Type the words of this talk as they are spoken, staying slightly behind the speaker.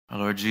Our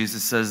Lord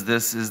Jesus says,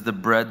 "This is the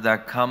bread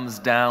that comes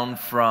down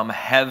from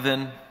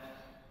heaven."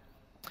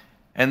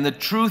 And the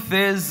truth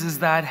is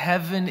that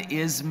heaven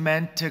is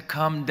meant to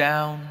come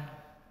down.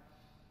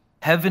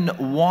 Heaven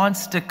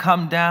wants to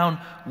come down.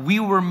 We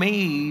were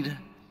made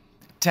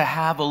to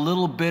have a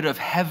little bit of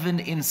heaven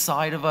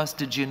inside of us.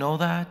 Did you know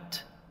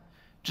that?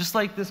 Just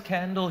like this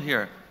candle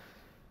here.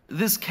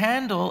 This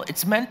candle,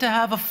 it's meant to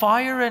have a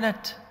fire in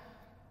it.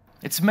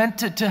 It's meant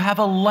to have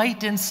a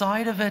light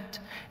inside of it.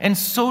 And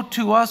so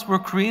to us, we're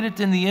created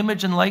in the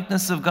image and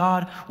likeness of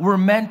God. We're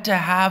meant to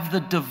have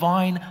the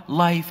divine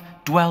life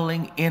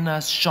dwelling in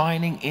us,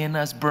 shining in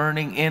us,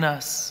 burning in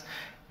us.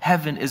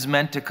 Heaven is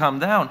meant to come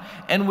down.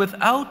 And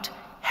without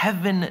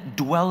heaven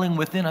dwelling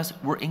within us,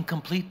 we're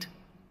incomplete.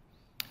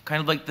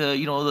 Kind of like the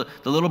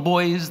little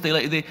boys, they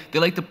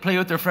like to play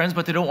with their friends,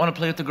 but they don't want to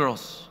play with the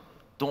girls.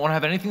 Don't want to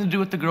have anything to do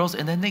with the girls.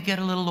 And then they get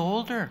a little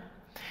older.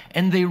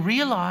 And they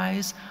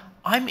realize,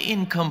 I'm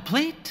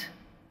incomplete.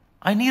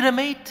 I need a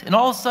mate. And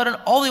all of a sudden,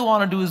 all they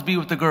want to do is be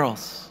with the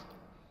girls.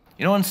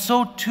 And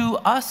so to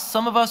us,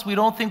 some of us, we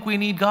don't think we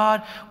need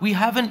God. We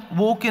haven't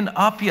woken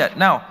up yet.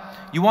 Now,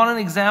 you want an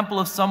example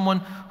of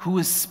someone who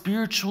is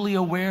spiritually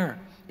aware?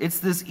 It's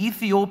this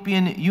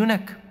Ethiopian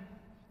eunuch.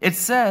 It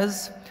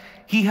says,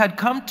 he had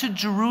come to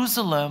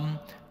Jerusalem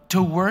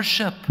to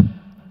worship.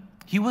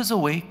 He was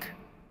awake.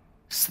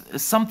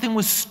 Something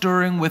was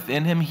stirring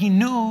within him. He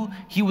knew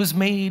he was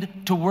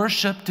made to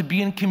worship, to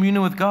be in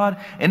communion with God.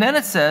 And then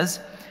it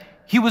says,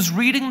 he was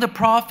reading the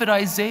prophet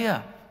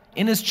Isaiah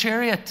in his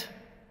chariot.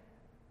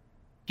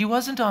 He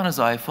wasn't on his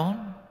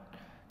iPhone.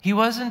 He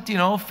wasn't,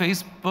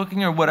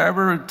 Facebooking or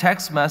whatever,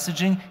 text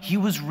messaging. He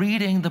was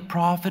reading the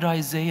prophet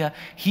Isaiah.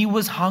 He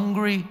was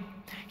hungry.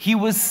 He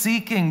was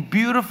seeking.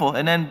 Beautiful.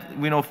 And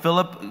then,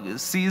 Philip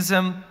sees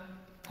him,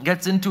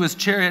 gets into his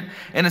chariot,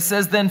 and it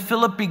says, then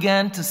Philip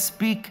began to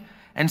speak,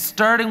 and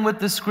starting with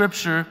this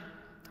scripture,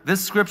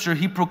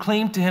 he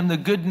proclaimed to him the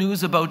good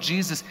news about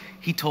Jesus.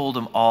 He told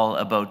him all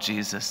about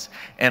Jesus.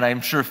 And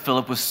I'm sure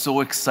Philip was so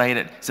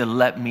excited. He said,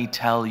 let me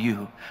tell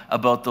you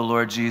about the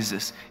Lord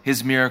Jesus,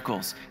 his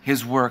miracles,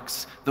 his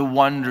works, the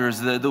wonders,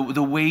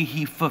 the way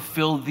he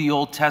fulfilled the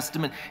Old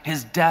Testament,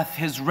 his death,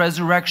 his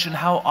resurrection,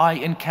 how I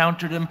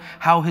encountered him,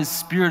 how his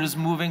spirit is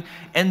moving.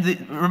 And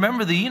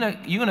remember the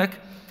eunuch,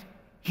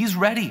 he's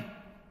ready.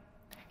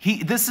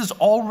 This is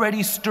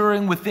already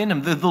stirring within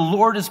him. The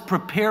Lord is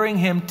preparing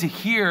him to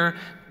hear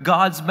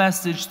God's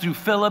message through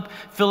Philip.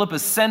 Philip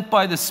is sent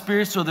by the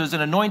Spirit, so there's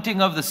an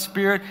anointing of the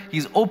Spirit.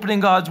 He's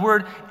opening God's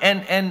word,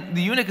 and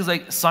the eunuch is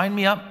like, sign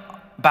me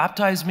up,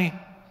 baptize me.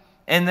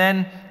 And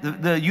then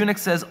the eunuch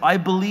says, I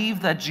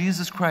believe that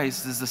Jesus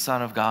Christ is the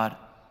Son of God.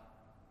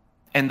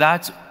 And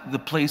that's the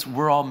place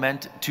we're all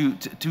meant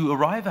to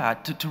arrive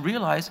at, to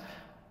realize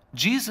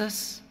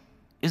Jesus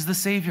is the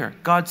Savior.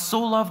 God so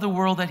loved the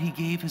world that he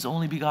gave his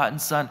only begotten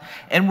Son.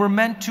 And we're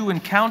meant to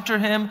encounter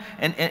him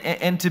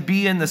and to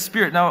be in the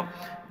Spirit. Now,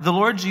 the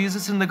Lord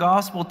Jesus in the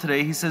gospel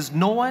today, he says,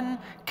 no one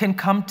can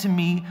come to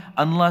me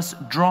unless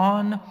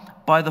drawn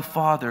by the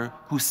Father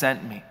who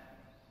sent me.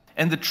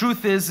 And the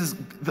truth is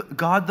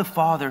God the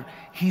Father,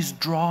 he's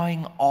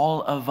drawing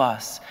all of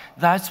us.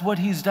 That's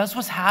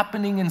what's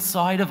happening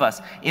inside of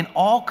us. In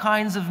all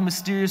kinds of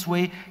mysterious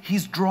way,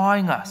 he's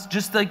drawing us.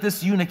 Just like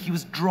this eunuch, he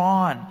was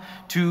drawn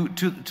to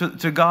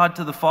God,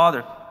 to the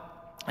Father.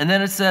 And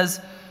then it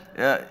says,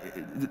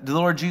 the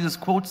Lord Jesus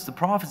quotes the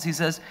prophets. He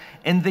says,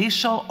 and they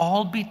shall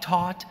all be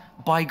taught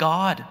by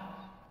God.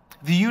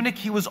 The eunuch,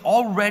 he was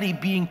already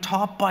being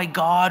taught by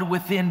God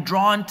within,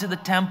 drawn to the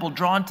temple,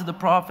 drawn to the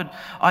prophet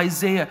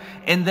Isaiah.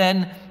 And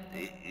then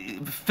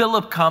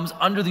Philip comes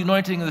under the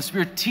anointing of the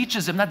Spirit,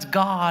 teaches him. That's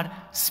God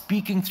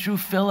speaking through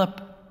Philip.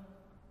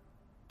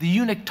 The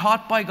eunuch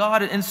taught by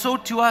God. And so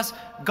to us,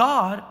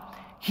 God,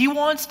 he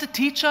wants to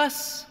teach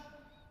us.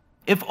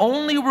 If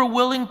only we're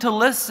willing to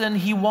listen,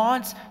 he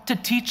wants to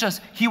teach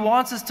us. He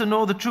wants us to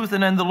know the truth.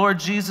 And then the Lord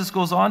Jesus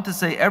goes on to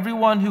say,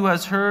 everyone who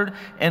has heard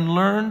and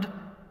learned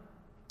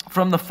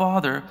from the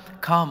Father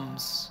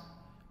comes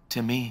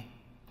to me.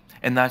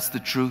 And that's the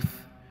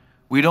truth.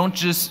 We don't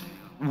just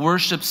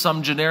worship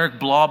some generic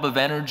blob of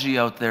energy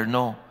out there.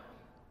 No.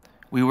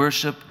 We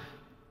worship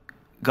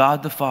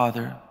God the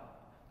Father,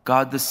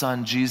 God the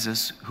Son,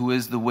 Jesus, who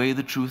is the way,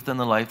 the truth, and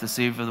the life, the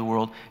Savior of the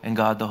world, and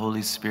God the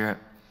Holy Spirit.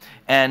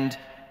 And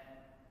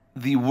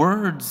the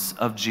words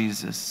of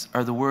Jesus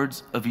are the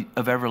words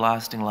of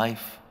everlasting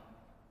life.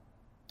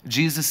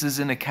 Jesus is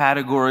in a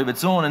category of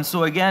its own. And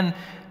so again,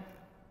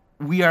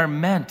 we are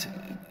meant,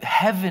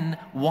 heaven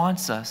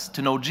wants us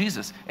to know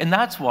Jesus. And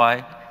that's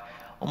why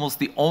almost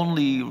the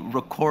only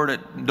recorded,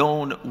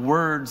 known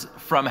words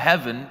from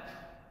heaven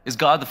is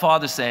God the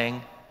Father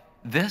saying,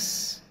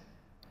 this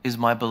is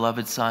my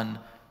beloved Son,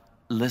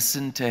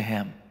 listen to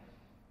him.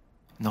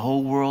 And the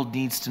whole world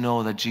needs to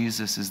know that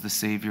Jesus is the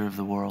Savior of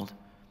the world,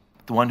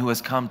 the one who has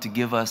come to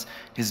give us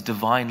his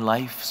divine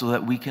life so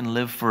that we can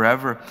live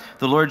forever.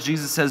 The Lord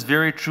Jesus says,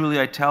 very truly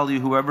I tell you,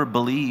 whoever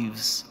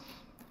believes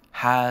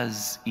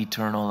has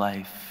eternal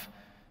life.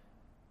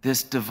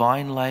 This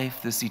divine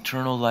life, this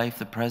eternal life,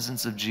 the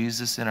presence of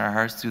Jesus in our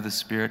hearts through the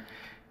Spirit,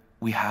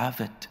 We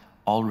have it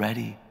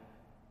already.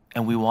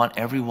 And we want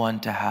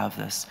everyone to have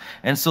this.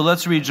 And so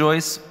let's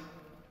rejoice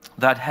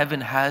that heaven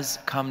has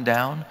come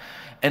down.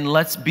 And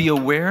let's be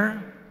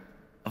aware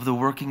of the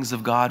workings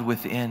of God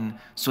within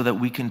so that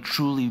we can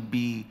truly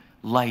be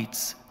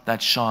lights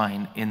that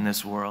shine in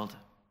this world.